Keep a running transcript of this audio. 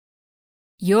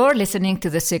You're listening to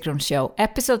The Sigrun Show,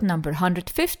 episode number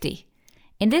 150.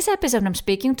 In this episode, I'm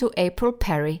speaking to April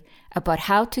Perry about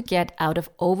how to get out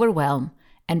of overwhelm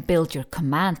and build your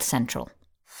command central.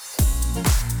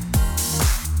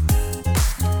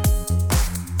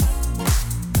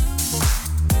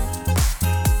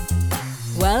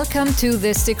 Welcome to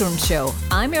The Sigrun Show.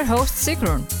 I'm your host,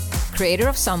 Sigrun, creator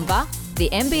of Samba,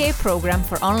 the MBA program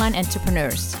for online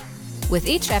entrepreneurs. With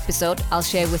each episode, I'll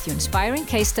share with you inspiring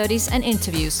case studies and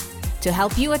interviews to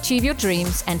help you achieve your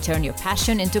dreams and turn your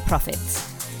passion into profits.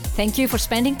 Thank you for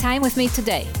spending time with me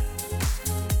today.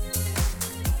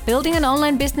 Building an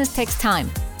online business takes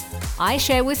time. I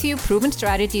share with you proven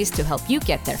strategies to help you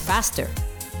get there faster.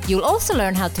 You'll also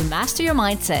learn how to master your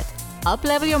mindset,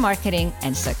 up-level your marketing,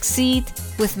 and succeed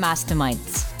with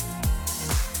masterminds.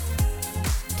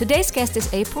 Today's guest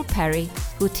is April Perry,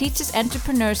 who teaches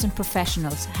entrepreneurs and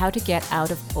professionals how to get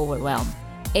out of overwhelm.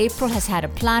 April has had a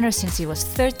planner since she was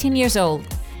 13 years old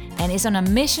and is on a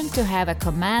mission to have a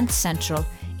command central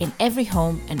in every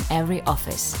home and every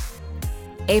office.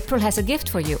 April has a gift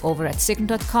for you over at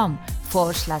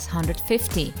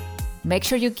sigrun.com/150. Make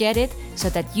sure you get it so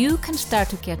that you can start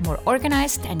to get more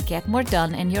organized and get more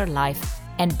done in your life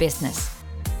and business.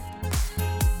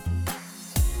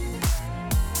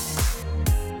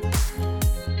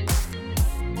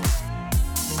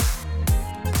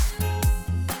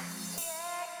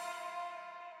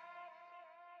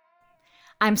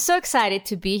 I'm so excited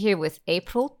to be here with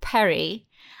April Perry,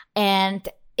 and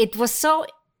it was so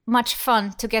much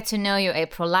fun to get to know you,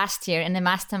 April, last year in the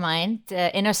Mastermind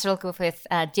Inner Circle with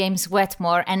James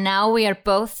Wetmore, and now we are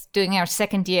both doing our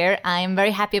second year. I'm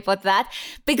very happy about that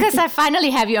because I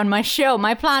finally have you on my show.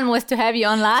 My plan was to have you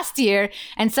on last year,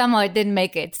 and somehow it didn't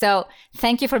make it. So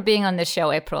thank you for being on the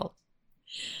show, April.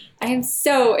 I am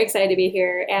so excited to be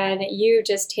here, and you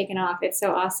just taken off. It's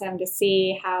so awesome to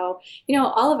see how,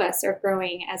 all of us are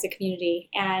growing as a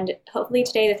community, and hopefully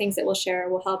today the things that we'll share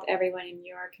will help everyone in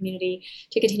your community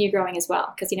to continue growing as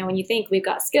well. Because, when you think we've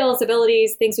got skills,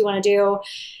 abilities, things we want to do,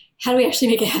 how do we actually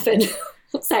make it happen?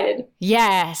 Excited.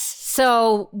 Yes.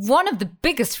 So one of the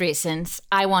biggest reasons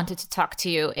I wanted to talk to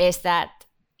you is that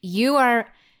you are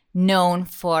known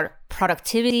for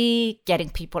productivity, getting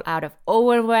people out of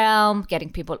overwhelm, getting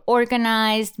people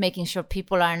organized, making sure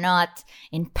people are not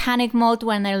in panic mode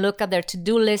when they look at their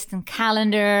to-do list and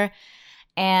calendar.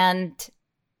 And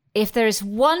if there's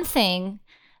one thing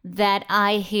that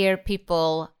I hear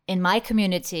people in my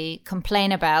community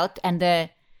complain about and they're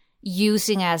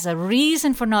using as a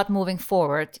reason for not moving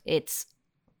forward, it's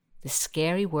the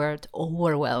scary word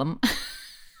overwhelm.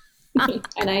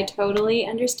 And I totally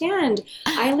understand.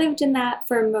 I lived in that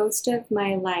for most of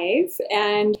my life.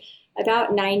 And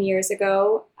about 9 years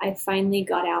ago, I finally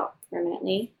got out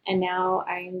permanently. And now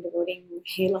I'm devoting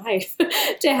my life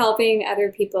to helping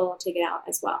other people to get out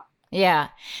as well. Yeah.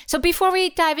 So before we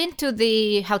dive into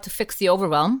how to fix the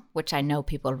overwhelm, which I know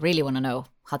people really want to know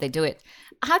how they do it,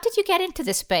 how did you get into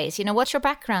this space? What's your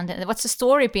background and what's the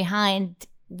story behind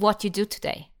what you do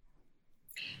today?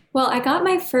 Well, I got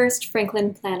my first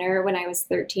Franklin planner when I was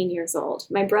 13 years old.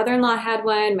 My brother-in-law had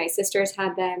one, my sisters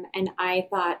had them, and I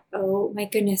thought, oh my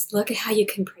goodness, look at how you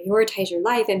can prioritize your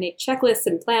life and make checklists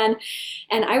and plan.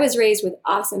 And I was raised with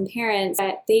awesome parents,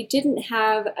 but they didn't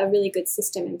have a really good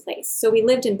system in place. So we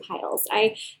lived in piles.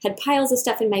 I had piles of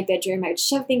stuff in my bedroom. I would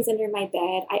shove things under my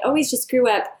bed. I always just grew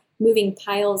up moving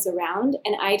piles around,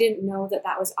 and I didn't know that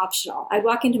that was optional. I'd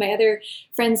walk into my other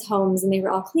friends' homes and they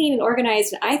were all clean and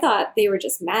organized, and I thought they were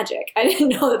just magic. I didn't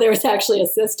know that there was actually a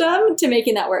system to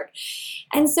making that work.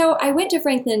 And so I went to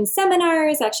Franklin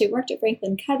seminars, actually worked at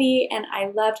Franklin Covey, and I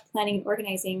loved planning and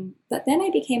organizing. But then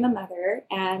I became a mother,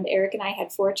 and Eric and I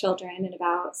had 4 children in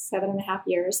about 7.5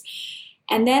 years.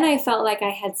 And then I felt like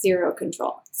I had zero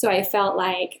control. So I felt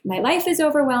like my life is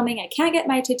overwhelming. I can't get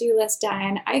my to-do list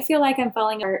done. I feel like I'm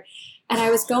falling apart. And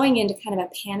I was going into kind of a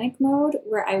panic mode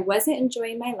where I wasn't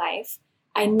enjoying my life.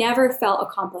 I never felt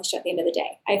accomplished at the end of the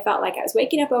day. I felt like I was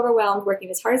waking up overwhelmed, working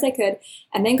as hard as I could,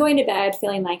 and then going to bed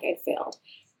feeling like I'd failed.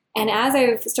 And as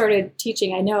I've started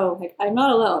teaching, I know I'm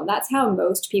not alone. That's how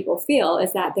most people feel,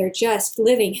 is that they're just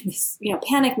living in this,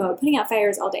 panic mode, putting out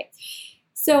fires all day.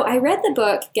 So I read the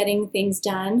book, Getting Things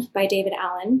Done by David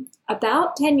Allen,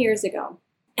 about 10 years ago.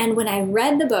 And when I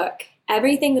read the book,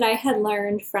 everything that I had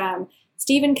learned from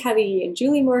Stephen Covey and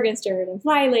Julie Morgenstern and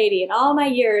Fly Lady and all my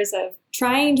years of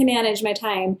trying to manage my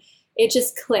time, it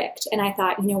just clicked. And I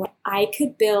thought, what? I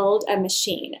could build a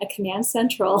machine, a command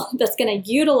central that's going to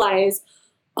utilize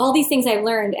all these things I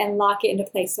learned and lock it into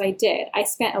place. So I did. I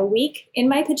spent a week in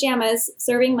my pajamas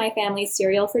serving my family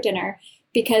cereal for dinner,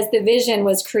 because the vision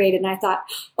was created. And I thought,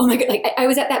 oh my God, like I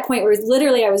was at that point where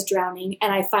literally I was drowning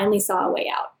and I finally saw a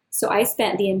way out. So I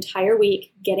spent the entire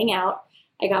week getting out.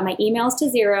 I got my emails to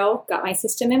zero, got my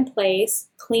system in place,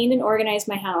 cleaned and organized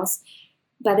my house.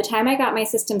 By the time I got my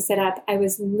system set up, I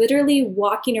was literally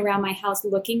walking around my house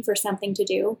looking for something to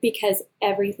do because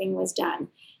everything was done.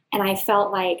 And I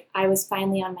felt like I was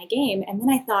finally on my game. And then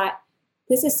I thought,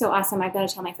 this is so awesome. I've got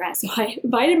to tell my friends. So I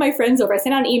invited my friends over. I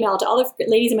sent out an email to all the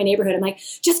ladies in my neighborhood. I'm like,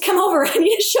 just come over. I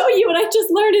need to show you what I just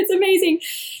learned. It's amazing.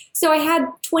 So I had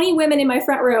 20 women in my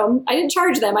front room. I didn't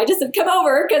charge them. I just said, come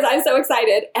over because I'm so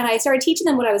excited. And I started teaching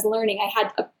them what I was learning. I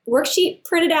had a worksheet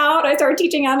printed out. I started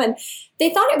teaching them and they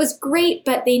thought it was great,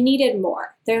 but they needed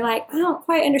more. They're like, I don't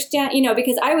quite understand,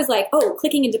 because I was like,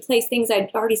 clicking into place things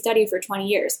I'd already studied for 20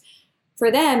 years. For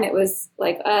them, it was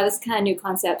like, this is kind of new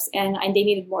concepts, and they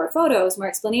needed more photos, more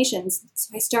explanations.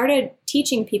 So I started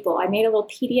teaching people. I made a little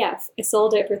PDF. I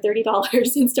sold it for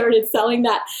 $30 and started selling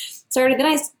that. Then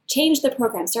I changed the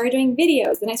program, started doing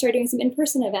videos. Then I started doing some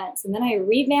in-person events. And then I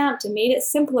revamped and made it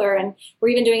simpler. And we're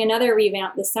even doing another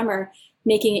revamp this summer,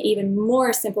 making it even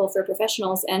more simple for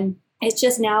professionals. And it's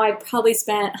just now I've probably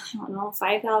spent,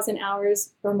 5,000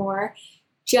 hours or more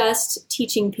just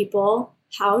teaching people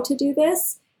how to do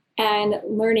this and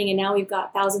learning. And now we've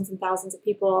got thousands and thousands of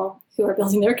people who are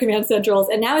building their command centrals.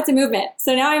 And now it's a movement.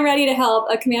 So now I'm ready to help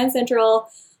a command central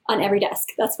on every desk.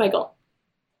 That's my goal.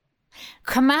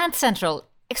 Command central.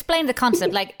 Explain the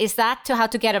concept. Like, is that how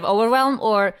to get out of overwhelm,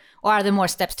 or are there more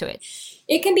steps to it?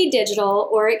 It can be digital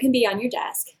or it can be on your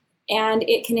desk. And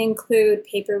it can include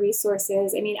paper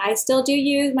resources. I mean, I still do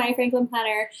use my Franklin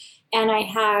Planner, and I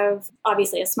have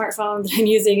obviously a smartphone that I'm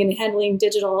using and handling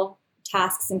digital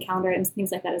tasks and calendar and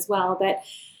things like that as well. But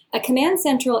a command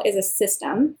central is a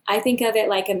system. I think of it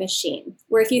like a machine,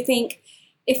 where if you think,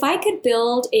 if I could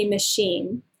build a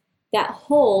machine that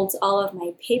holds all of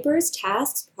my papers,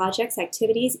 tasks, projects,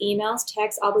 activities, emails,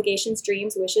 texts, obligations,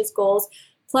 dreams, wishes, goals,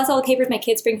 plus all the papers my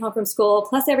kids bring home from school,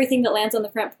 plus everything that lands on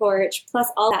the front porch, plus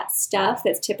all that stuff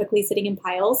that's typically sitting in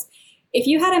piles. If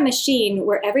you had a machine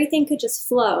where everything could just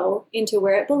flow into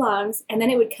where it belongs, and then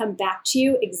it would come back to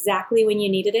you exactly when you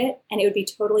needed it, and it would be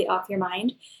totally off your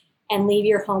mind and leave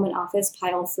your home and office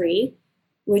pile free,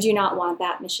 would you not want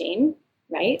that machine?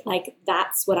 Right? Like,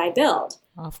 that's what I build.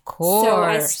 Of course. So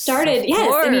I started,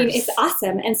 yes, I mean, it's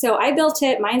awesome. And so I built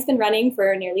it. Mine's been running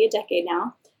for nearly a decade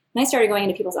now. And I started going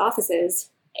into people's offices,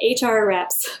 HR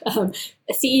reps,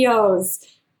 CEOs,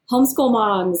 homeschool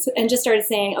moms, and just started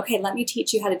saying, okay, let me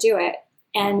teach you how to do it.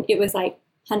 And it was like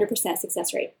 100%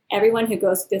 success rate. Everyone who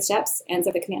goes through the steps ends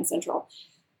up at Command Central.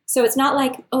 So it's not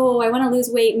like, I want to lose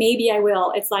weight, maybe I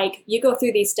will. It's like, you go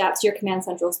through these steps, your Command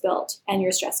Central's built, and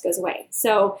your stress goes away.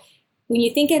 So when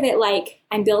you think of it like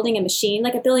I'm building a machine,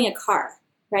 like I'm building a car,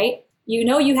 right?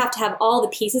 You have to have all the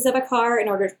pieces of a car in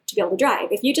order to be able to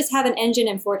drive. If you just have an engine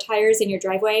and 4 tires in your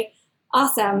driveway,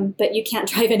 awesome, but you can't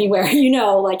drive anywhere.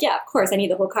 Yeah, of course, I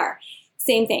need the whole car.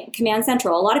 Same thing, Command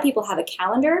Central. A lot of people have a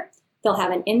calendar, they'll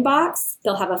have an inbox,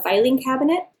 they'll have a filing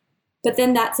cabinet, but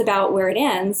then that's about where it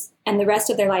ends, and the rest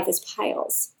of their life is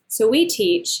piles. So we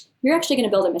teach, you're actually going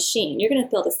to build a machine. You're going to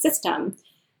build a system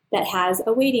that has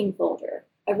a waiting folder,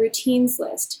 a routines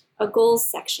list, a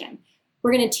goals section.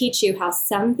 We're going to teach you how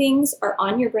some things are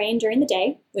on your brain during the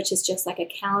day, which is just like a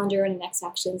calendar and a next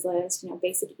actions list,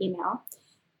 basic email.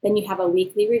 Then you have a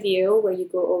weekly review where you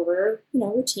go over,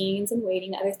 routines and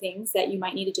waiting, other things that you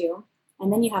might need to do.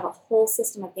 And then you have a whole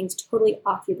system of things totally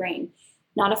off your brain.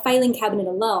 Not a filing cabinet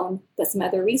alone, but some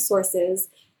other resources,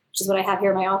 which is what I have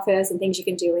here in my office, and things you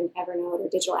can do in Evernote or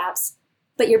digital apps.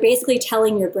 But you're basically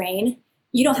telling your brain,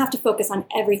 you don't have to focus on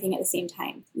everything at the same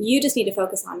time. You just need to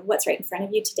focus on what's right in front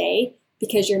of you today,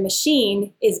 because your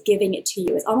machine is giving it to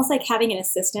you. It's almost like having an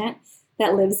assistant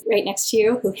that lives right next to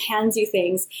you who hands you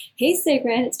things. Hey,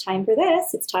 Sigrid, it's time for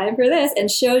this. It's time for this,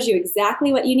 and shows you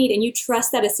exactly what you need. And you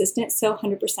trust that assistant so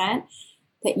 100%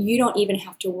 that you don't even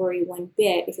have to worry one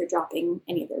bit if you're dropping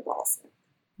any of their balls.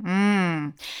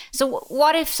 So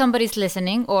what if somebody's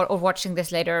listening or watching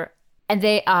this later and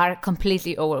they are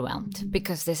completely overwhelmed?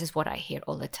 Because this is what I hear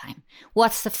all the time.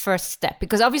 What's the first step?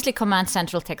 Because obviously Command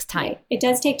Central takes time. Right. It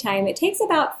does take time. It takes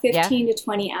about 15 to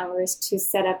 20 hours to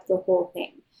set up the whole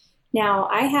thing. Now,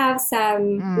 I have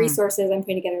some resources I'm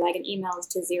putting together, like an emails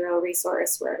to zero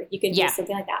resource where you can do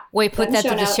something like that. We put that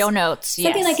in the show notes.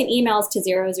 Something like an emails to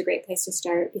zero is a great place to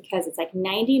start because it's like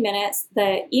 90 minutes.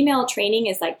 The email training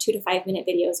is like 2 to 5 minute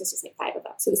videos. It's just like 5 of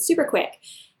them. So it's super quick,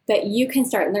 but you can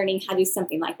start learning how to do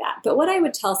something like that. But what I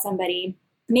would tell somebody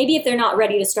maybe if they're not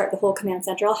ready to start the whole Command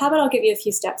Central, how about I'll give you a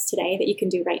few steps today that you can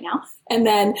do right now, and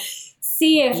then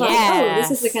see if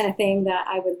this is the kind of thing that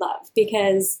I would love,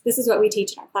 because this is what we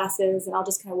teach in our classes, and I'll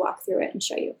just kind of walk through it and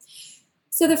show you.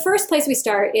 So the first place we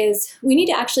start is we need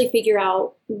to actually figure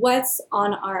out what's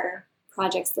on our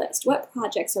projects list. What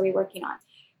projects are we working on?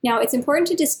 Now, it's important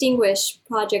to distinguish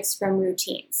projects from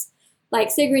routines. Like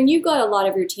Sigrun, you've got a lot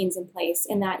of routines in place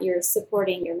in that you're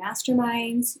supporting your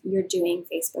masterminds, you're doing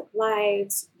Facebook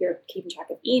Lives, you're keeping track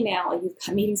of email, you've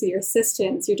got meetings with your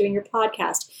assistants, you're doing your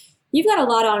podcast. You've got a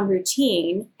lot on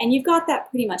routine, and you've got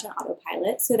that pretty much on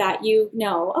autopilot so that you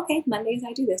know, okay, Mondays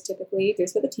I do this typically.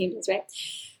 Here's what the team does, right?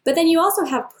 But then you also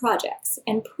have projects,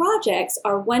 and projects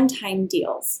are one-time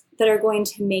deals that are going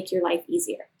to make your life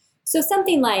easier. So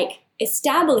something like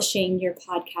establishing your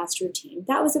podcast routine,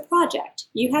 that was a project.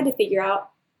 You had to figure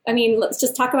out, let's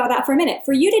just talk about that for a minute.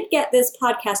 For you to get this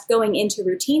podcast going into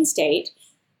routine state,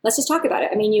 let's just talk about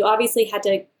it. You obviously had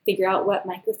to figure out what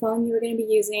microphone you were going to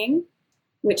be using,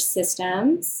 which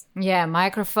systems. Yeah,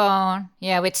 microphone.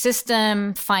 Yeah, which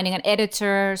system, finding an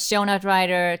editor, show note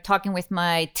writer, talking with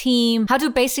my team, how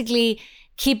to basically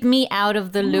keep me out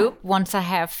of the loop once I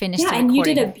have finished the and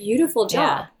recording. you did a beautiful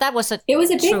job. Yeah, it was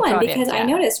a big one project, because I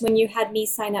noticed when you had me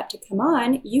sign up to come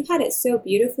on, you had it so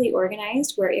beautifully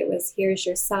organized where it was, here's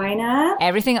your sign up.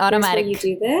 Everything automatic. Here's where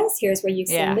you do this. Here's where you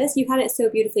send this. You had it so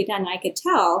beautifully done. And I could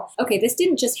tell, okay, this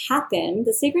didn't just happen.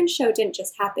 The Sigrun Show didn't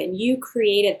just happen. You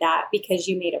created that because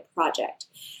you made a project.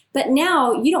 But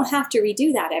now you don't have to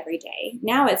redo that every day.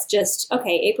 Now it's just,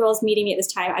 okay, April's meeting me at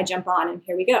this time. I jump on and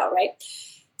here we go, right?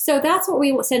 So that's what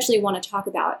we essentially want to talk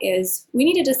about is we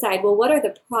need to decide, well, what are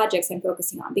the projects I'm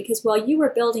focusing on? Because while you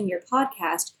were building your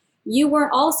podcast, you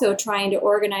weren't also trying to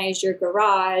organize your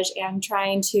garage and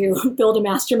trying to build a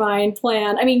mastermind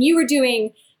plan. You were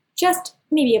doing just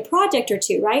maybe a project or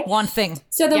two, right? One thing.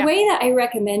 So the way that I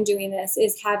recommend doing this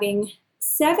is having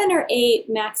 7 or 8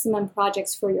 maximum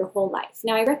projects for your whole life.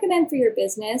 Now, I recommend for your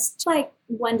business like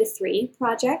 1 to 3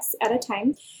 projects at a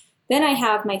time. Then I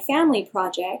have my family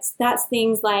projects. That's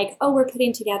things like, we're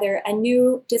putting together a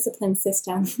new discipline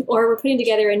system, or we're putting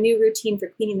together a new routine for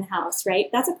cleaning the house, right?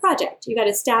 That's a project. You got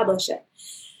to establish it.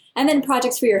 And then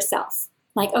projects for yourself.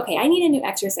 Like, okay, I need a new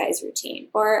exercise routine,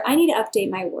 or I need to update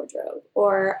my wardrobe,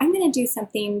 or I'm going to do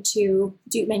something to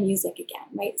do my music again,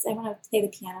 right? So I want to play the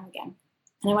piano again,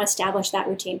 and I want to establish that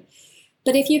routine.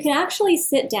 But if you can actually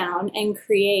sit down and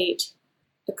create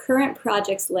a current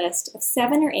projects list of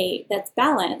 7 or 8 that's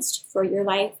balanced for your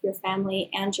life, your family,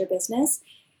 and your business.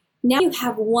 Now you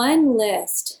have one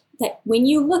list that when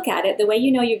you look at it, the way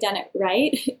you know you've done it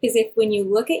right is if when you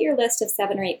look at your list of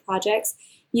 7 or 8 projects,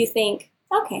 you think,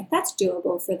 okay, that's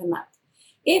doable for the month.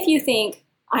 If you think,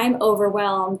 I'm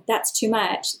overwhelmed, that's too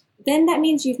much, then that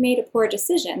means you've made a poor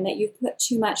decision, that you've put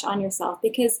too much on yourself,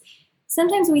 because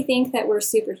sometimes we think that we're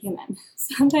superhuman.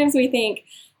 Sometimes we think,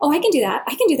 I can do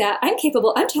that. I'm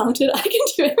capable. I'm talented. I can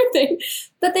do everything.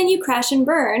 But then you crash and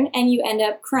burn and you end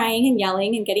up crying and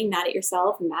yelling and getting mad at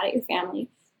yourself and mad at your family.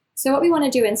 So what we want to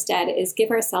do instead is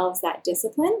give ourselves that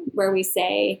discipline where we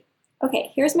say,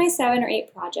 okay, here's my 7 or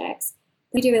 8 projects.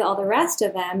 What you do with all the rest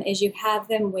of them is you have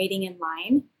them waiting in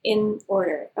line in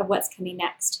order of what's coming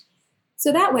next.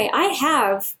 So that way I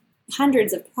have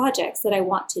hundreds of projects that I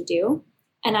want to do,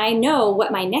 and I know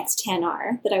what my next 10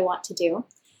 are that I want to do.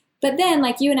 But then,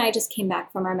 like you and I just came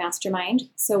back from our mastermind.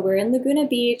 So we're in Laguna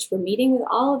Beach. We're meeting with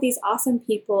all of these awesome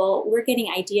people. We're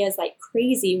getting ideas like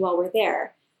crazy while we're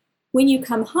there. When you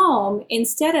come home,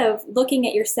 instead of looking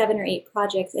at your 7 or 8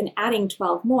 projects and adding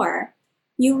 12 more,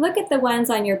 you look at the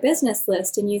ones on your business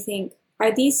list and you think,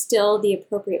 are these still the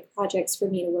appropriate projects for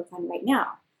me to work on right now?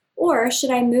 Or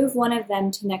should I move one of them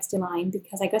to next in line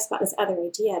because I just got this other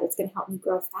idea that's going to help me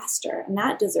grow faster, and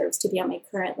that deserves to be on my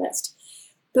current list?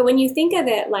 But when you think of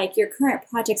it like your current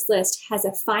projects list has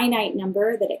a finite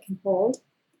number that it can hold,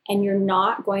 and you're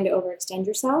not going to overextend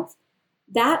yourself,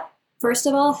 that, first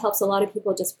of all, helps a lot of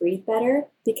people just breathe better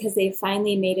because they've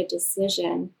finally made a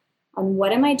decision on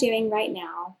what am I doing right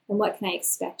now and what can I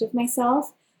expect of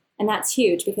myself. And that's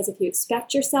huge, because if you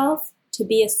expect yourself to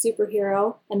be a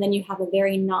superhero and then you have a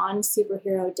very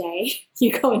non-superhero day,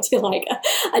 you go into like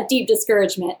a deep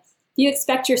discouragement. If you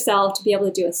expect yourself to be able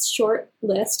to do a short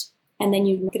list and then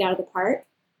you knock it out of the park,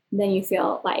 then you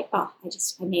feel like, I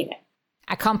made it.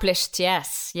 Accomplished,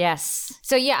 yes.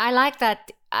 So yeah, I like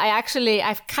that.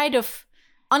 I've kind of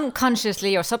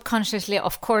unconsciously or subconsciously,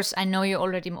 of course, I know you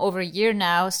already over a year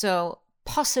now, so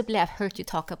possibly I've heard you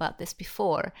talk about this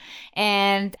before.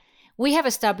 And we have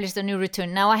established a new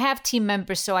routine. Now I have team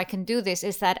members, so I can do this,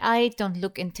 is that I don't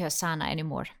look into Asana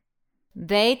anymore.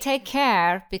 They take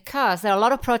care because there are a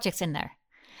lot of projects in there.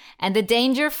 And the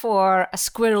danger for a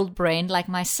squirrel brain like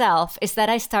myself is that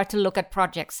I start to look at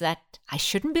projects that I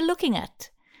shouldn't be looking at.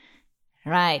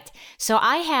 Right. So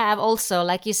I have also,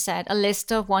 like you said, a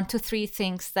list of 1 to 3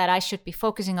 things that I should be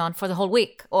focusing on for the whole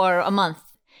week or a month.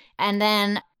 And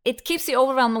then it keeps the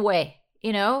overwhelm away,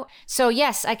 you know? So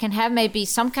yes, I can have maybe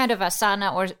some kind of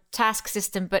Asana or task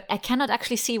system, but I cannot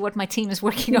actually see what my team is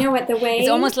working on. You know what, it's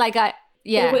almost like the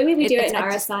way we do it in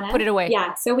our Asana. Put it away.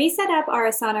 Yeah. So we set up our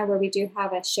Asana where we do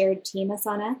have a shared team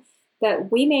Asana.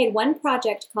 But we made one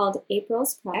project called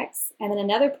April's Projects, and then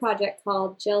another project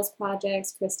called Jill's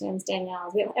Projects, Kristen's,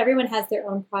 Danielle's. Everyone has their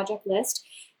own project list,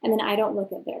 and then I don't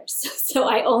look at theirs. So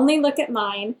I only look at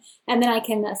mine, and then I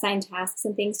can assign tasks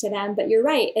and things to them. But you're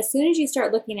right. As soon as you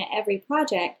start looking at every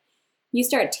project, you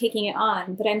start taking it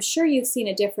on. But I'm sure you've seen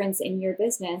a difference in your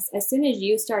business. As soon as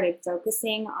you started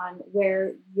focusing on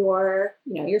where your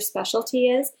specialty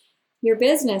is, your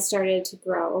business started to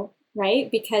grow.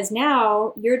 Right? Because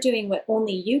now you're doing what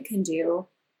only you can do,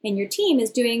 and your team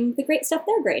is doing the great stuff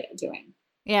they're great at doing.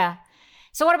 Yeah.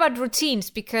 So what about routines?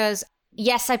 Because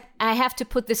yes, I have to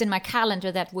put this in my calendar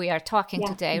that we are talking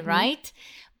today, right?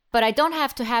 But I don't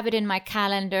have to have it in my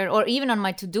calendar or even on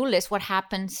my to-do list what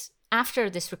happens after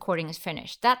this recording is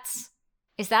finished.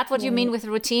 Is that what you mean with a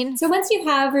routine? So once you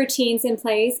have routines in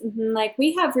place, like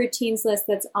we have routines list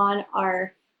that's on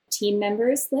our team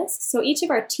members list. So each of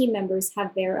our team members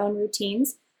have their own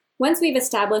routines. Once we've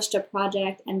established a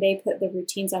project and they put the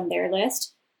routines on their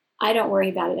list, I don't worry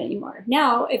about it anymore.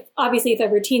 Now, if the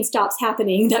routine stops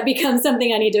happening, that becomes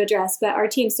something I need to address, but our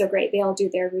team's so great, they all do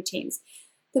their routines.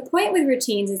 The point with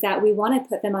routines is that we want to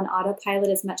put them on autopilot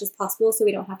as much as possible so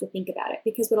we don't have to think about it.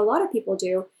 Because what a lot of people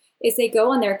do is they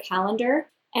go on their calendar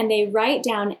and they write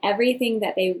down everything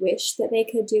that they wish that they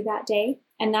could do that day.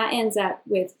 And that ends up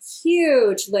with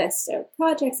huge lists of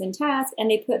projects and tasks,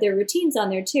 and they put their routines on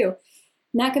there too.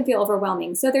 And that can feel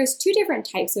overwhelming. So there's 2 different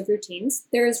types of routines.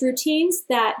 There's routines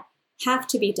that have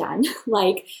to be done.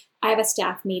 Like I have a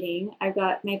staff meeting, I've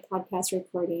got my podcast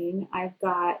recording, I've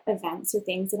got events or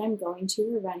things that I'm going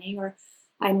to or running, or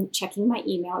I'm checking my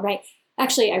email, right?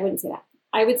 Actually, I wouldn't say that.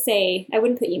 I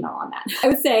wouldn't put email on that. I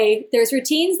would say there's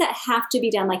routines that have to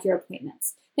be done, like your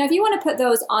appointments. Now, if you want to put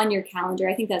those on your calendar,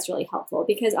 I think that's really helpful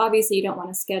because obviously you don't want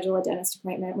to schedule a dentist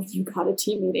appointment when you've got a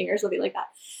team meeting or something like that.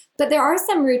 But there are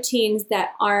some routines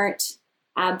that aren't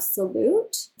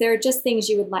absolute. They're just things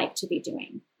you would like to be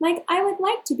doing. Like I would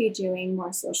like to be doing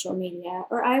more social media,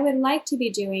 or I would like to be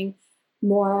doing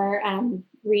more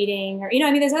reading, or,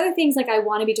 there's other things like I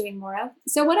want to be doing more of.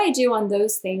 So what I do on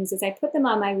those things is I put them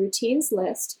on my routines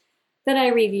list that I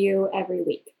review every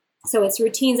week. So it's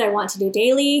routines I want to do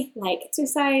daily, like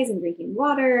exercise and drinking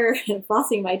water and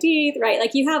flossing my teeth, right?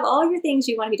 Like you have all your things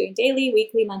you want to be doing daily,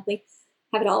 weekly, monthly,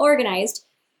 have it all organized.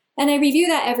 And I review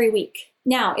that every week.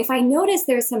 Now, if I notice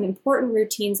there's some important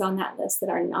routines on that list that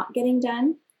are not getting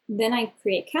done, then I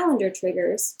create calendar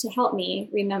triggers to help me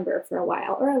remember for a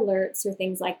while, or alerts or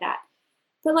things like that.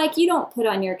 But like you don't put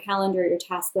on your calendar your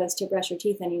task list to brush your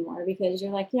teeth anymore because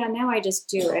you're like, yeah, now I just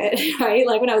do it, right?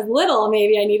 Like when I was little,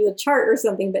 maybe I needed a chart or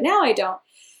something, but now I don't.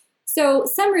 So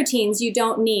some routines you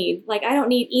don't need. Like I don't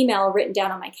need email written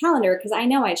down on my calendar because I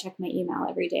know I check my email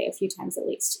every day a few times at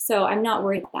least. So I'm not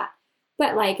worried about that.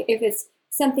 But like if it's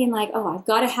something like, oh, I've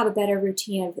got to have a better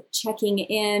routine of checking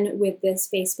in with this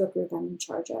Facebook group I'm in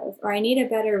charge of, or I need a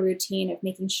better routine of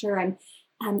making sure I'm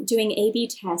doing A/B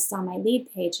tests on my lead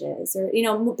pages, or,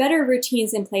 better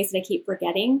routines in place that I keep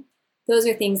forgetting. Those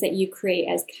are things that you create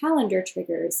as calendar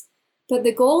triggers. But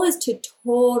the goal is to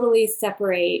totally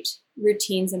separate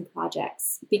routines and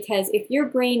projects, because if your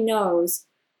brain knows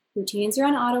routines are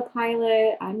on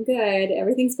autopilot, I'm good,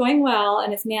 everything's going well,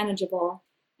 and it's manageable,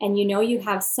 and you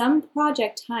have some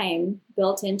project time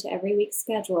built into every week's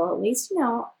schedule, at least,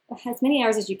 as many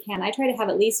hours as you can. I try to have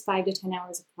at least 5 to 10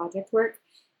 hours of project work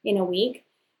in a week,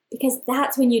 because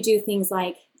that's when you do things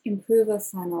like improve a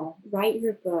funnel, write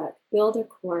your book, build a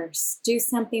course, do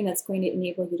something that's going to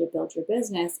enable you to build your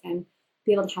business and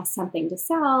be able to have something to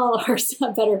sell, or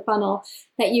some better funnel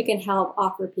that you can help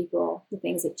offer people the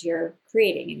things that you're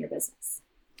creating in your business.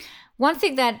 One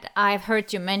thing that I've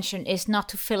heard you mention is not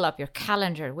to fill up your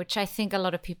calendar, which I think a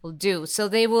lot of people do. So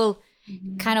they will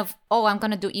kind of, I'm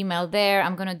going to do email there,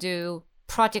 I'm going to do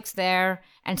projects there,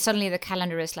 and suddenly the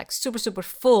calendar is like super, super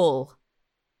full.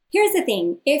 Here's the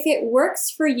thing. If it works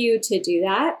for you to do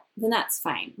that, then that's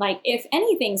fine. Like if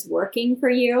anything's working for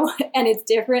you and it's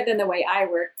different than the way I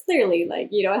work, clearly, like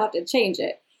you don't have to change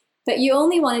it. But you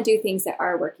only want to do things that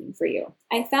are working for you.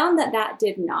 I found that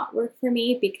did not work for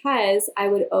me because I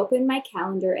would open my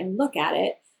calendar and look at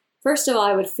it. First of all,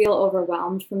 I would feel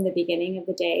overwhelmed from the beginning of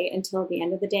the day until the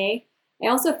end of the day. I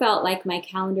also felt like my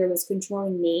calendar was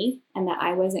controlling me and that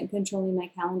I wasn't controlling my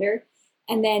calendar.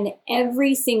 And then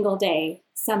every single day,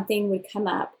 something would come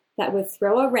up that would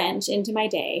throw a wrench into my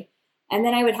day. And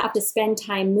then I would have to spend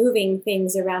time moving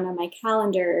things around on my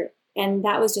calendar. And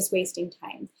that was just wasting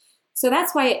time. So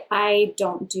that's why I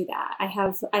don't do that. I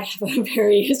have a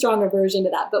very strong aversion to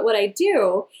that. But what I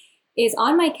do is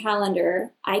on my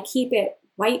calendar, I keep it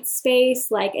white space,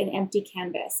 like an empty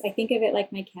canvas. I think of it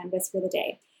like my canvas for the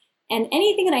day. And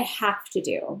anything that I have to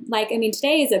do,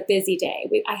 today is a busy day.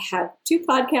 I have 2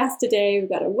 podcasts today. We've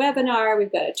got a webinar.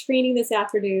 We've got a training this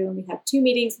afternoon. We have 2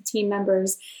 meetings with team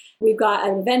members. We've got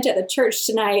an event at the church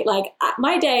tonight.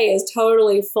 My day is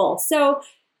totally full. So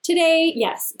today,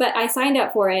 yes, but I signed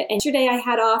up for it. And yesterday I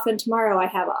had off and tomorrow I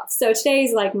have off. So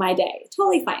today's like my day.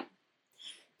 Totally fine.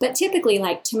 But typically,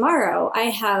 like tomorrow, I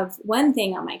have one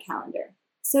thing on my calendar.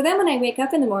 So then when I wake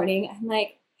up in the morning, I'm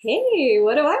like, hey,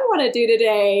 what do I want to do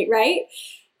today, right?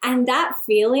 And that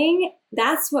feeling,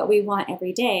 that's what we want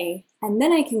every day. And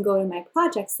then I can go to my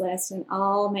projects list and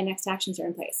all my next actions are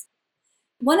in place.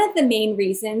 One of the main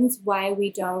reasons why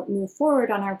we don't move forward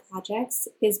on our projects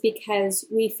is because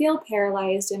we feel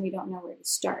paralyzed and we don't know where to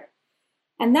start.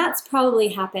 And that's probably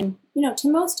happened,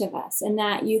 to most of us, in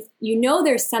that you know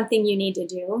there's something you need to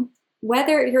do,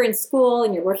 whether you're in school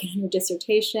and you're working on your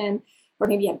dissertation, or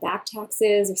maybe you have back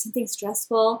taxes or something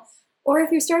stressful. Or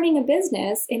if you're starting a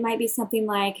business, it might be something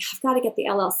like, I've got to get the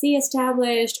LLC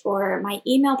established, or my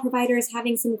email provider is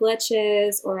having some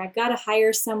glitches, or I've got to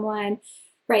hire someone,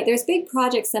 right? There's big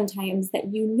projects sometimes that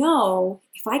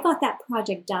if I got that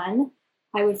project done,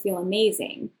 I would feel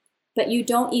amazing. But you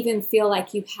don't even feel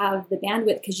like you have the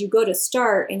bandwidth because you go to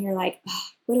start and you're like, oh,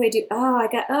 what do I do?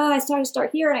 I start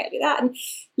here and I gotta do that. And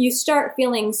you start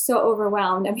feeling so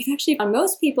overwhelmed. And we've actually found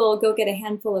most people go get a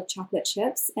handful of chocolate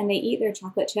chips and they eat their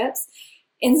chocolate chips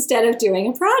instead of doing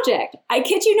a project. I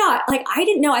kid you not. I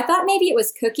didn't know. I thought maybe it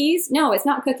was cookies. No, it's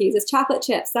not cookies. It's chocolate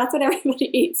chips. That's what everybody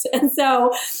eats. And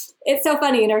so it's so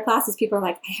funny in our classes, people are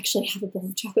like, I actually have a bowl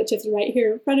of chocolate chips right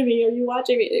here in front of me. Are you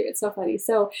watching me? It's so funny.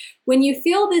 So when you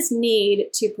feel this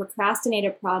need to procrastinate a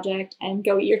project and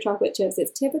go eat your chocolate chips,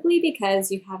 it's typically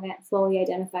because you haven't fully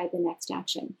identified the next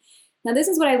action. Now, this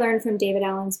is what I learned from David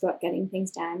Allen's book, Getting Things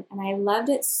Done. And I loved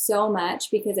it so much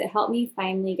because it helped me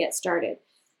finally get started.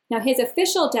 Now, his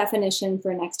official definition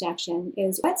for next action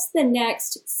is what's the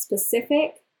next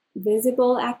specific,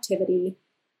 visible activity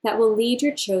that will lead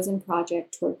your chosen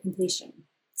project toward completion.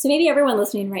 So maybe everyone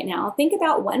listening right now, think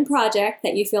about one project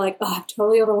that you feel like, oh, I'm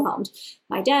totally overwhelmed.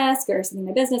 My desk or something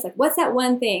in my business, what's that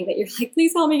one thing that you're like,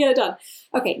 please help me get it done?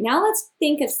 Okay, now let's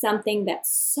think of something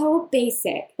that's so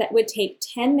basic that would take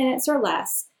 10 minutes or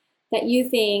less that you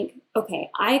think,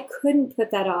 okay, I couldn't put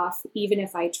that off even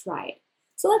if I tried.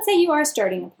 So let's say you are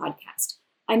starting a podcast.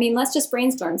 Let's just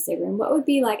brainstorm, Sigrun. What would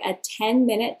be like a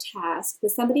 10-minute task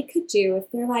that somebody could do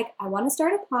if they're like, I want to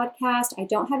start a podcast. I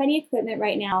don't have any equipment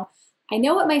right now. I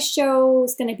know what my show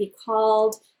is going to be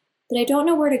called, but I don't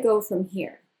know where to go from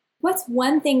here. What's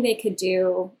one thing they could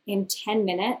do in 10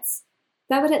 minutes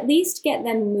that would at least get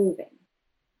them moving?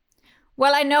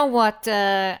 Well, I know what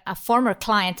a former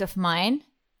client of mine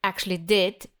actually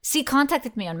did. She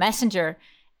contacted me on Messenger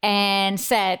and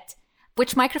said,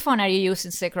 which microphone are you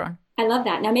using, Sigrun? I love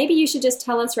that. Now, maybe you should just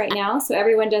tell us right now so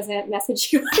everyone doesn't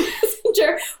message you on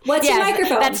Messenger. What's your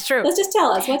microphone? That's true. Let's just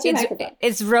tell us. What's your microphone?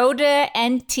 It's Rode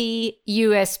NT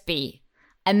USB.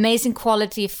 Amazing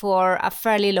quality for a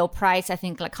fairly low price, I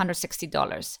think like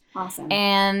 $160. Awesome.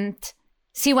 And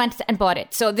she went and bought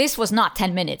it. So this was not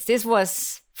 10 minutes. This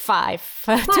was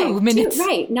 2 minutes.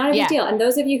 Right. Not a big deal. And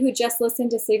those of you who just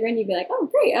listened to Sigrun, you'd be like, oh,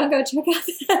 great. I'll go check out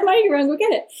that microphone. Go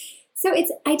get it. So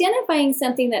it's identifying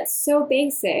something that's so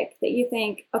basic that you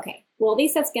think, okay, well, at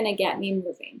least that's going to get me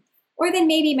moving. Or then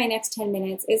maybe my next 10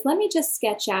 minutes is let me just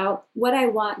sketch out what I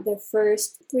want the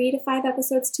first 3 to 5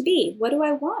 episodes to be. What do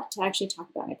I want to actually talk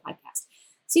about in my podcast?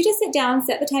 So you just sit down,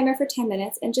 set the timer for 10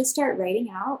 minutes, and just start writing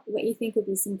out what you think would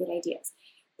be some good ideas.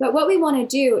 But what we want to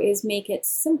do is make it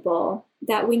simple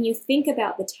that when you think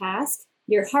about the task,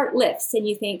 your heart lifts and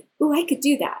you think, oh, I could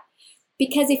do that.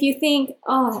 Because if you think,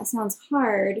 oh, that sounds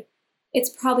hard, it's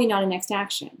probably not a next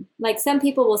action. Like some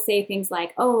people will say things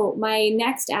like, oh, my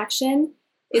next action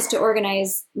is to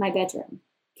organize my bedroom.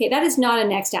 Okay, that is not a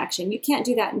next action. You can't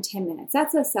do that in 10 minutes.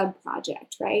 That's a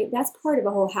sub-project, right? That's part of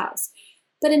a whole house.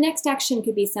 But a next action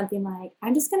could be something like,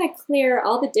 I'm just going to clear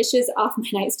all the dishes off my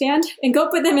nightstand and go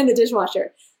put them in the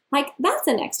dishwasher. Like that's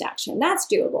a next action. That's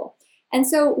doable. And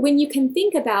so when you can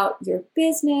think about your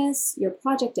business, your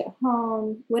project at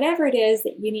home, whatever it is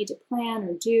that you need to plan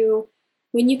or do,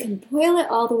 when you can boil it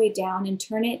all the way down and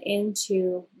turn it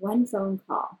into one phone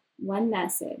call, one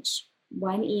message,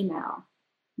 one email,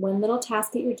 one little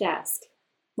task at your desk,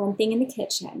 one thing in the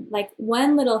kitchen, like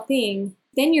one little thing,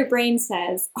 then your brain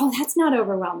says, oh, that's not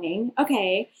overwhelming.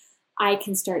 Okay, I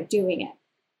can start doing it.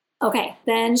 Okay,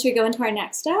 then should we go into our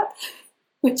next step,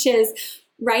 which is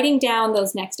writing down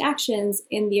those next actions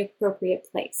in the appropriate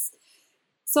place.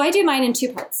 So I do mine in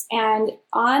two parts. And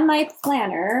on my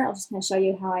planner, I'll just kind of show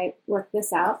you how I work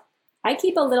this out. I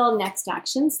keep a little next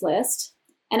actions list,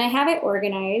 and I have it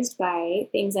organized by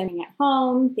things I'm doing at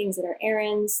home, things that are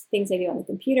errands, things I do on the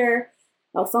computer,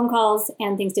 phone calls,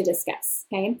 and things to discuss,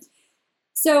 okay?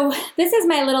 So this is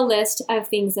my little list of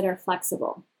things that are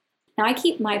flexible. Now I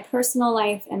keep my personal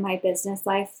life and my business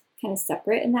life kind of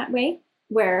separate in that way,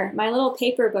 where my little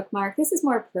paper bookmark, this is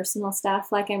more personal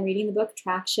stuff, like I'm reading the book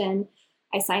Traction.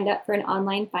 I signed up for an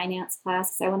online finance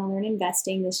class because I want to learn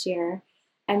investing this year.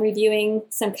 I'm reviewing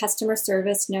some customer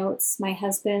service notes. My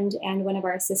husband and one of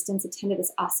our assistants attended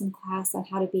this awesome class on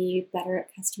how to be better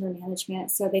at customer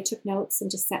management. So they took notes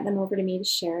and just sent them over to me to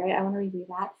share it. I want to review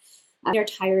that. Our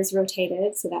tires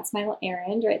rotated. So that's my little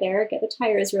errand right there. Get the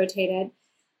tires rotated.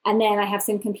 And then I have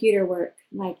some computer work,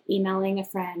 like emailing a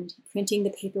friend, printing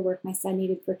the paperwork my son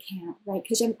needed for camp, right?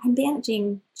 Because I'm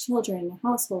managing children, a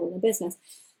household, a business.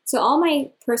 So all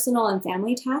my personal and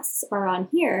family tasks are on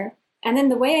here. And then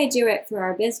the way I do it for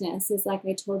our business is like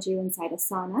I told you inside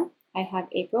Asana. I have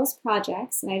April's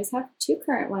projects, and I just have 2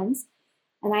 current ones.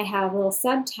 And I have little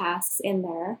subtasks in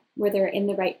there where they're in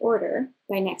the right order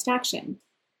by next action.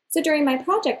 So during my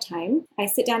project time, I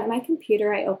sit down at my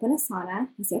computer, I open Asana,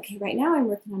 and say, okay, right now I'm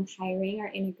working on hiring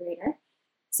our integrator.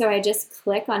 So I just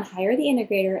click on hire the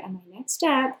integrator, and my next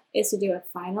step is to do a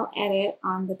final edit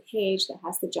on the page that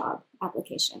has the job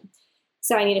application.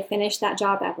 So I need to finish that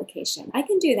job application. I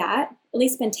can do that, at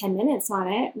least spend 10 minutes on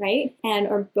it, right?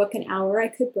 Or book an hour. I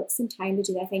could book some time to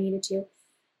do that if I needed to.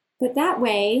 But that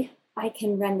way I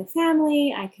can run the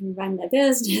family, I can run the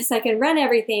business, I can run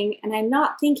everything. And I'm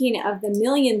not thinking of the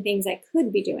million things I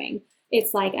could be doing.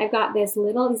 It's like I've got these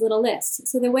little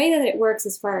lists. So the way that it works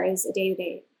as far as a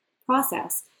day-to-day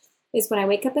process is when I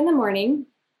wake up in the morning,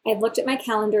 I've looked at my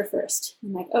calendar first.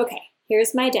 I'm like, okay,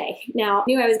 here's my day. Now, I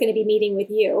knew I was going to be meeting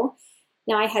with you.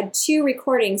 Now, I had 2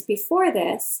 recordings before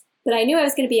this, but I knew I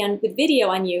was going to be on with video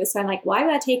on you. So I'm like, why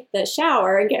would I take the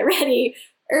shower and get ready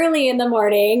early in the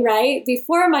morning, right?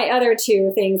 Before my other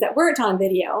 2 things that weren't on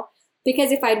video.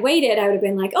 Because if I'd waited, I would have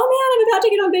been like, oh man, I'm about to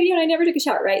get on video and I never took a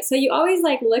shower, right? So you always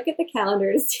like look at the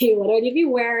calendar to see what do I need to be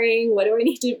wearing? What do I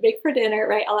need to make for dinner,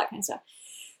 right? All that kind of stuff.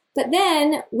 But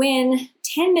then when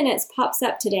 10 minutes pops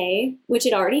up today, which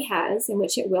it already has and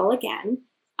which it will again,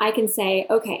 I can say,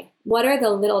 okay, what are the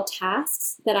little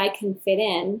tasks that I can fit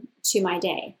in to my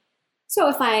day? So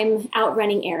if I'm out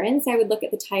running errands, I would look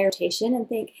at the tire rotation and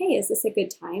think, hey, is this a good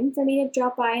time for me to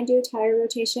drop by and do a tire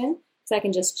rotation? So I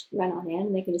can just run on in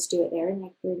and they can just do it there in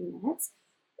like 30 minutes.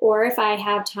 Or if I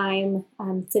have time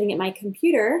sitting at my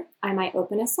computer, I might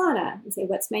open Asana and say,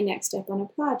 what's my next step on a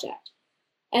project?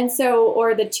 And so,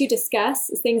 or the to discuss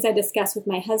is things I discuss with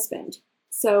my husband.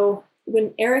 So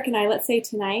when Eric and I, let's say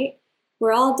tonight,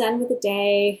 we're all done with the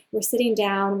day, we're sitting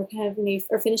down, we're kind of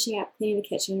or finishing up cleaning the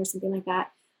kitchen or something like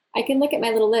that, I can look at my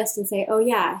little list and say, oh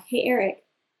yeah, hey Eric,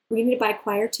 we need to buy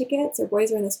choir tickets. Our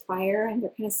boys are in this choir and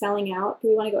they're kind of selling out. Do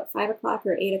we want to go at 5 o'clock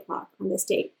or 8 o'clock on this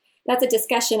date? That's a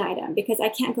discussion item because I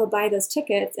can't go buy those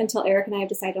tickets until Eric and I have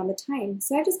decided on the time.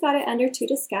 So I just got it under to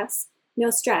discuss,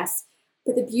 no stress.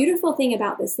 But the beautiful thing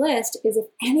about this list is if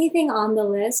anything on the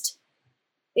list,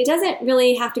 it doesn't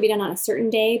really have to be done on a certain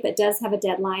day, but does have a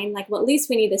deadline, like, well, at least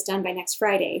we need this done by next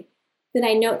Friday, then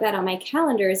I note that on my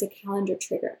calendar as a calendar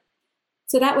trigger.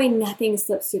 So that way nothing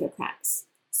slips through the cracks.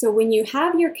 So when you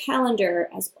have your calendar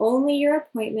as only your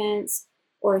appointments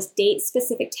or as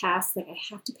date-specific tasks, like I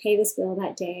have to pay this bill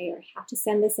that day or I have to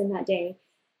send this in that day,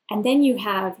 and then you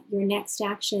have your next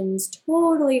actions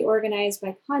totally organized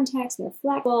by context and they're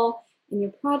flexible, and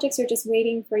your projects are just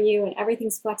waiting for you and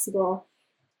everything's flexible,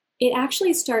 it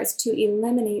actually starts to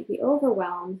eliminate the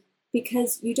overwhelm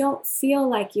because you don't feel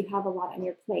like you have a lot on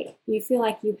your plate. You feel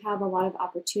like you have a lot of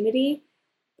opportunity,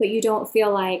 but you don't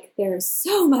feel like there's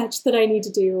so much that I need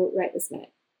to do right this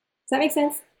minute. Does that make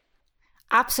sense?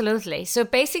 Absolutely. So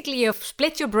basically you've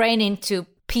split your brain into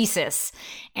pieces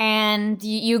and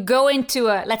you go into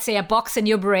let's say a box in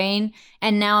your brain,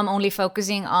 and now I'm only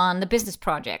focusing on the business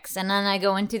projects, and then I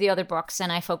go into the other box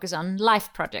and I focus on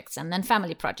life projects and then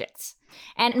family projects.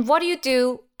 And what do you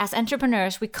do as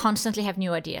entrepreneurs? We constantly have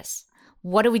new ideas.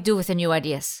 What do we do with the new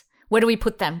ideas? Where do we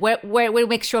put them? Where we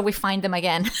make sure we find them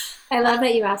again? I love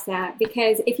that you asked that,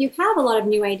 because if you have a lot of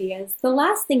new ideas, the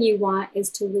last thing you want is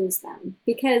to lose them,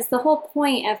 because the whole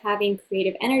point of having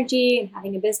creative energy and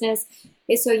having a business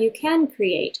is so you can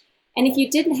create. And if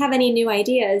you didn't have any new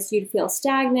ideas, you'd feel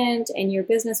stagnant and your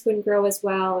business wouldn't grow as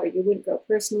well, or you wouldn't grow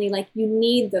personally. Like, you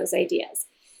need those ideas.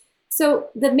 So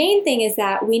the main thing is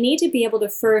that we need to be able to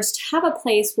first have a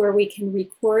place where we can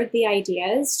record the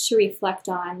ideas to reflect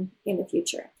on in the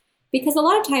future. Because a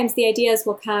lot of times the ideas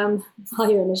will come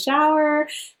while you're in the shower,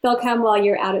 they'll come while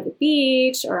you're out at the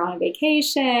beach or on a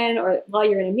vacation or while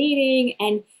you're in a meeting,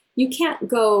 and you can't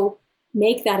go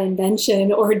make that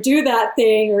invention or do that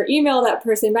thing or email that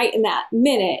person right in that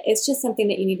minute. It's just something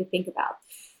that you need to think about.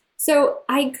 So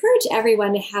I encourage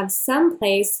everyone to have some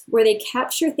place where they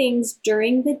capture things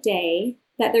during the day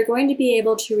that they're going to be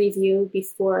able to review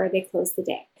before they close the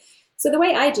day. So the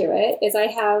way I do it is I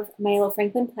have my little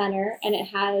Franklin planner, and it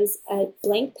has a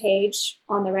blank page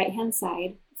on the right-hand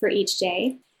side for each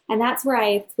day. And that's where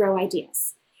I throw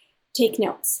ideas, take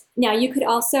notes. Now, you could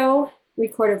also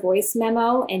record a voice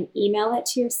memo and email it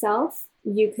to yourself.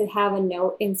 You could have a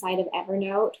note inside of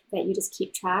Evernote that you just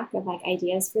keep track of, like,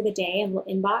 ideas for the day and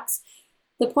little inbox.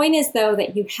 The point is, though,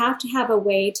 that you have to have a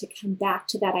way to come back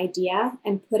to that idea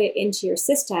and put it into your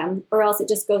system, or else it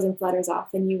just goes and flutters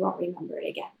off and you won't remember it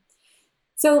again.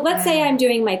 So let's say I'm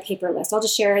doing my paper list. I'll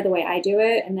just share the way I do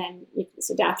it, and then you can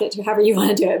just adapt it to however you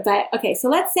want to do it. But okay, so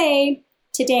let's say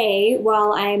today,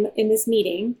 while I'm in this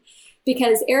meeting,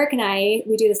 because Eric and I,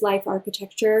 we do this life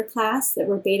architecture class that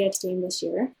we're beta testing this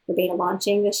year, we're beta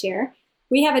launching this year.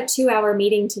 We have a 2-hour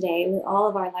meeting today with all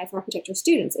of our life architecture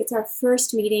students. It's our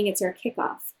first meeting. It's our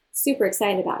kickoff. Super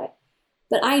excited about it.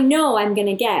 But I know I'm going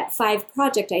to get 5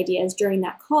 project ideas during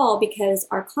that call, because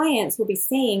our clients will be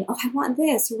saying, oh, I want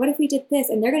this, or what if we did this?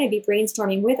 And they're going to be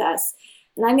brainstorming with us,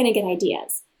 and I'm going to get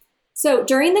ideas. So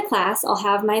during the class, I'll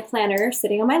have my planner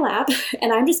sitting on my lap,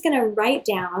 and I'm just going to write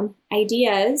down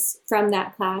ideas from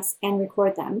that class and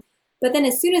record them. But then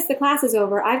as soon as the class is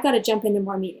over, I've got to jump into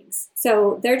more meetings.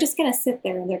 So they're just going to sit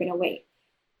there and they're going to wait.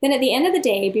 Then at the end of the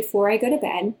day, before I go to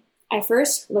bed, I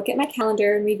first look at my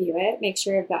calendar and review it, make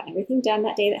sure I've gotten everything done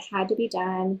that day that had to be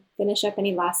done, finish up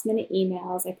any last minute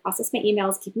emails. I process my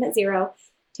emails, keep them at 0.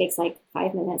 Takes like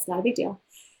 5 minutes, not a big deal.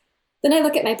 Then I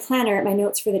look at my planner, at my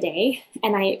notes for the day,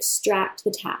 and I extract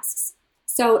the tasks.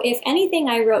 So if anything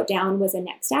I wrote down was a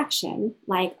next action,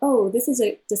 like, oh, this is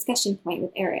a discussion point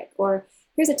with Eric, or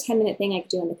here's a 10-minute thing I could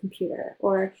do on the computer,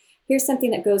 or here's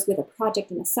something that goes with a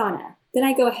project in Asana, then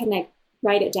I go ahead and I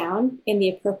write it down in the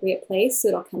appropriate place so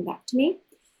it'll come back to me.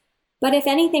 But if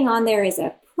anything on there is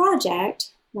a project,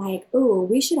 like, oh,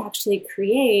 we should actually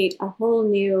create a whole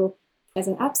new, as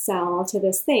an upsell to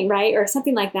this thing, right? Or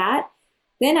something like that,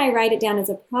 then I write it down as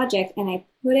a project and I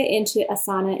put it into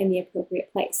Asana in the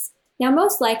appropriate place. Now,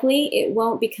 most likely it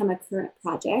won't become a current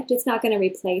project. It's not going to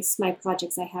replace my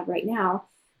projects I have right now,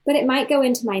 but it might go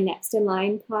into my next in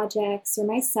line projects or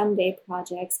my someday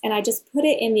projects, and I just put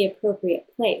it in the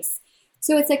appropriate place.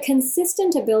 So it's a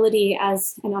consistent ability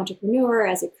as an entrepreneur,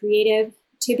 as a creative,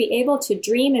 to be able to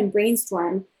dream and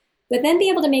brainstorm, but then be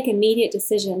able to make immediate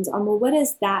decisions on, well, what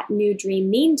does that new dream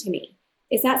mean to me?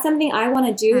 Is that something I want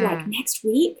to do like next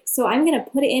week? So I'm going to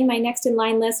put it in my next in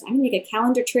line list. I'm going to make a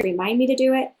calendar trick, remind me to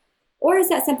do it. Or is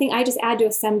that something I just add to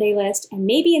a someday list, and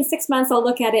maybe in 6 months I'll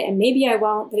look at it and maybe I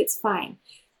won't, but it's fine.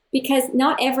 Because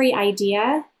not every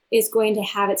idea is going to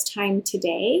have its time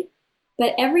today.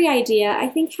 But every idea, I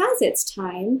think, has its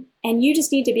time, and you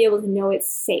just need to be able to know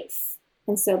it's safe.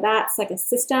 And so that's like a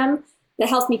system that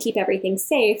helps me keep everything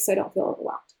safe so I don't feel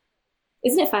overwhelmed.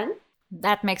 Isn't it fun?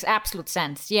 That makes absolute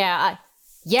sense. Yeah,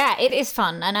 it is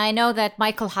fun. And I know that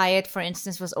Michael Hyatt, for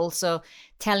instance, was also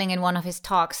telling in one of his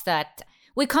talks that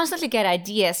we constantly get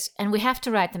ideas and we have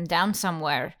to write them down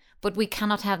somewhere, but we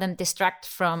cannot have them distract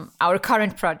from our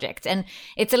current project. And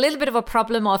it's a little bit of a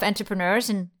problem of entrepreneurs,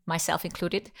 and myself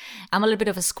included. I'm a little bit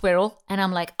of a squirrel, and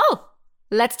I'm like, oh,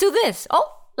 let's do this.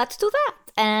 Oh, let's do that.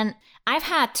 And I've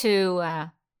had to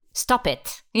stop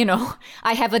it.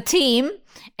 I have a team,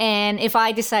 and if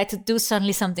I decide to do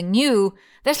suddenly something new,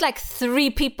 there's like 3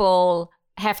 people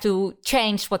have to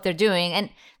change what they're doing,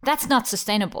 and that's not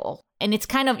sustainable. And it's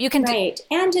kind of, you can... Right.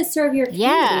 And to serve your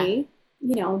community,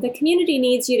 the community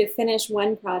needs you to finish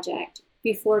one project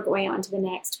before going on to the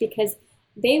next, because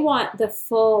they want the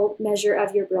full measure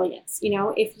of your brilliance.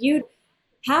 If you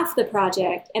half the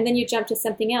project and then you jump to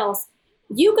something else,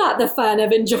 you got the fun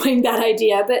of enjoying that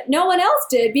idea, but no one else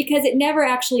did because it never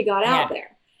actually got out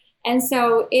there. And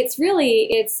so it's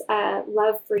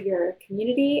love for your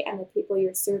community and the people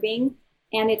you're serving.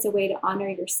 And it's a way to honor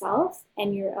yourself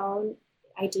and your own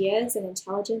ideas and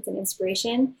intelligence and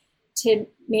inspiration to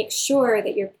make sure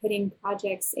that you're putting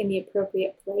projects in the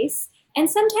appropriate place. And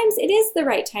sometimes it is the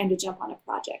right time to jump on a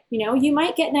project. You know, you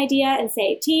might get an idea and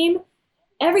say, team,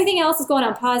 everything else is going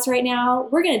on pause right now.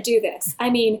 We're going to do this. I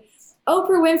mean,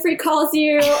 Oprah Winfrey calls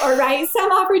you, or right,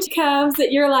 some opportunity comes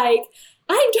that you're like,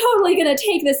 I'm totally going to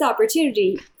take this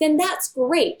opportunity. Then that's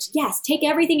great. Yes, take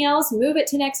everything else, move it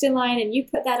to next in line, and you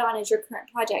put that on as your current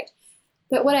project.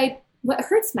 But what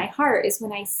hurts my heart is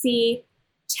when I see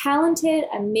talented,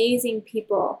 amazing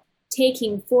people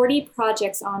taking 40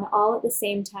 projects on all at the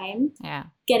same time,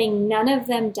 getting none of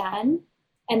them done,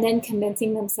 and then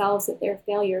convincing themselves that they're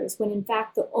failures, when in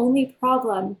fact the only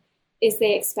problem is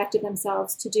they expected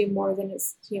themselves to do more than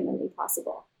is humanly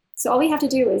possible. So all we have to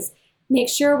do is make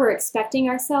sure we're expecting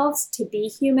ourselves to be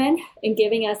human and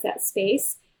giving us that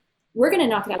space. We're going to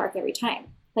knock it out of the park every time.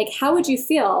 Like, how would you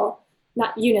feel,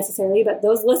 not you necessarily, but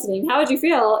those listening, how would you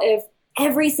feel if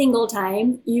every single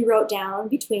time you wrote down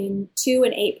between 2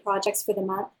 and 8 projects for the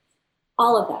month,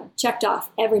 all of them checked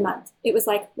off every month? It was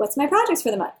like, what's my projects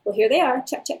for the month? Well, here they are.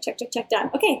 Check, check, check, check, check,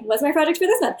 done. Okay, what's my project for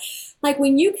this month? Like,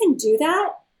 when you can do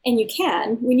that, and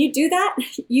when you do that,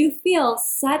 you feel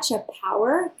such a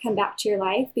power come back to your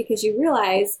life, because you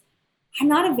realize, I'm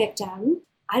not a victim.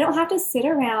 I don't have to sit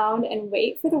around and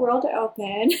wait for the world to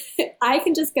open. I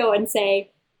can just go and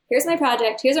say, here's my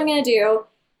project. Here's what I'm going to do.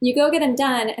 You go get them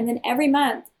done. And then every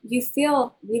month you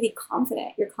feel really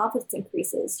confident. Your confidence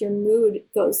increases. Your mood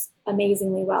goes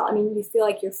amazingly well. I mean, you feel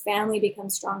like your family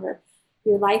becomes stronger.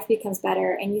 Your life becomes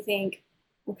better. And you think,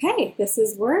 okay, this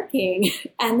is working.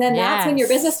 And then that's when your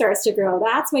business starts to grow.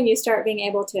 That's when you start being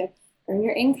able to earn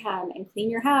your income and clean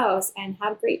your house and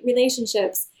have great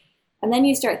relationships. And then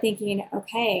you start thinking,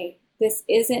 okay, this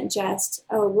isn't just,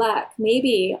 oh, luck,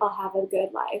 maybe I'll have a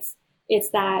good life.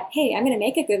 It's that, hey, I'm going to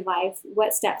make a good life.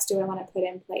 What steps do I want to put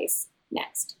in place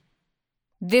next?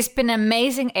 This has been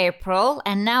amazing, April.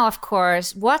 And now, of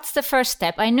course, what's the first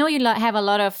step? I know you have a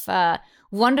lot of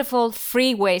wonderful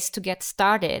free ways to get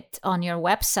started on your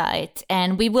website,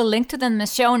 and we will link to them in the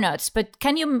show notes. But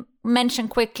can you mention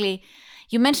quickly,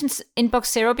 you mentioned Inbox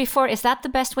Zero before. Is that the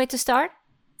best way to start?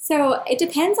 So it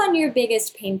depends on your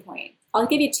biggest pain point. I'll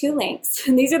give you 2 links.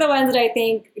 And these are the ones that I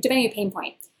think, depending on your pain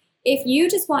point. If you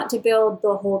just want to build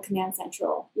the whole Command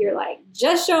Central, you're like,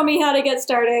 just show me how to get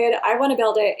started. I want to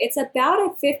build it. It's about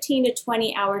a 15 to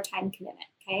 20 hour time commitment.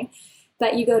 Okay.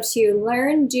 But you go to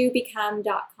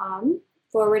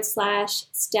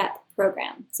learndobecome.com/step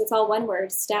program. So it's all one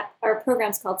word, step. Our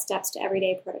program's called Steps to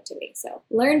Everyday Productivity. So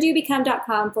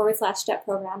learndobecome.com/step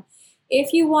program.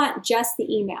 If you want just the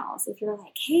emails, if you're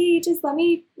like, hey, just let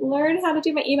me learn how to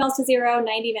do my emails to zero,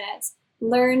 90 minutes,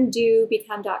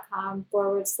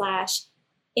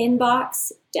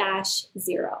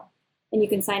 learndobecome.com/inbox-0. And you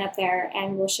can sign up there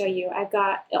and we'll show you. I've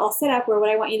got it all set up where what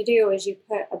I want you to do is you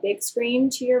put a big screen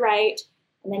to your right,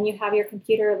 and then you have your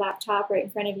computer or laptop right in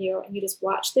front of you, and you just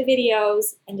watch the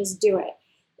videos and just do it.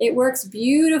 It works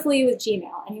beautifully with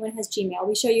Gmail. Anyone who has Gmail,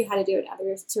 we show you how to do it in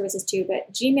other services too,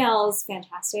 but Gmail is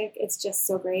fantastic. It's just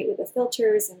so great with the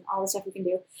filters and all the stuff you can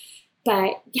do.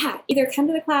 But yeah, either come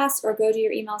to the class or go to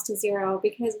your emails to zero,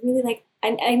 because really, like,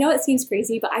 I know it seems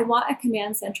crazy, but I want a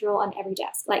Command Central on every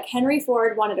desk. Like Henry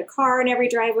Ford wanted a car in every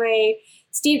driveway.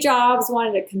 Steve Jobs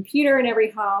wanted a computer in every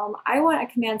home. I want a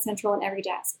Command Central on every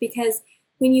desk, because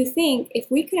when you think, if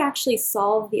we could actually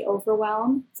solve the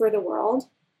overwhelm for the world,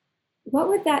 what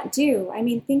would that do? I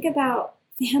mean, think about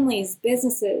families,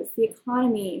 businesses, the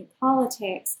economy,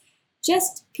 politics,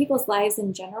 just people's lives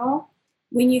in general.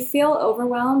 When you feel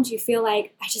overwhelmed, you feel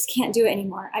like, I just can't do it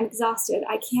anymore. I'm exhausted.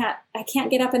 I can't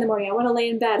get up in the morning. I want to lay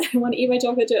in bed. I want to eat my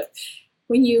chocolate chip.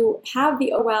 When you have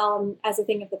the overwhelm as a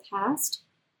thing of the past,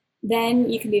 then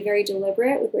you can be very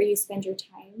deliberate with where you spend your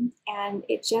time. And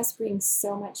it just brings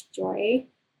so much joy.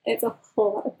 It's a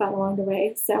whole lot of fun along the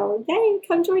way. So yay,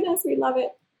 come join us. We love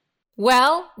it.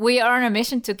 Well, we are on a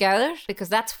mission together, because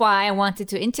that's why I wanted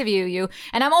to interview you.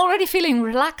 And I'm already feeling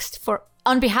relaxed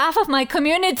on behalf of my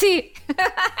community.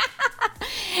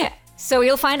 So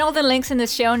you'll find all the links in the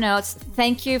show notes.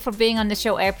 Thank you for being on the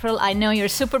show, April. I know you're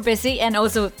super busy, and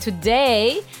also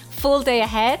today, full day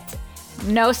ahead.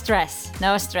 No stress.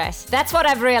 That's what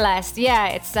I've realized.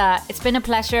 Yeah, it's been a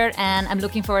pleasure, and I'm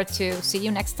looking forward to see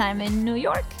you next time in New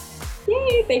York.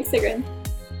 Yay, thanks, Sigrun.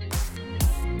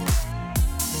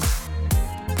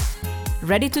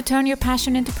 Ready to turn your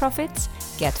passion into profits?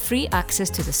 Get free access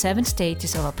to the 7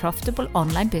 stages of a profitable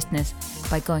online business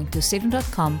by going to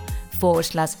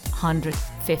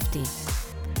sigrun.com/150.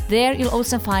 There you'll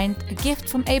also find a gift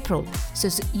from April, so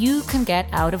you can get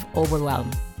out of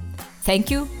overwhelm. Thank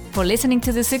you for listening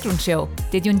to The Sigrun Show.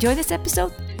 Did you enjoy this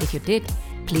episode? If you did,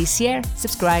 Please share,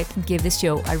 subscribe, and give the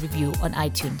show a review on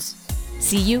iTunes.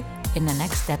 See you in the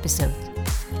next episode.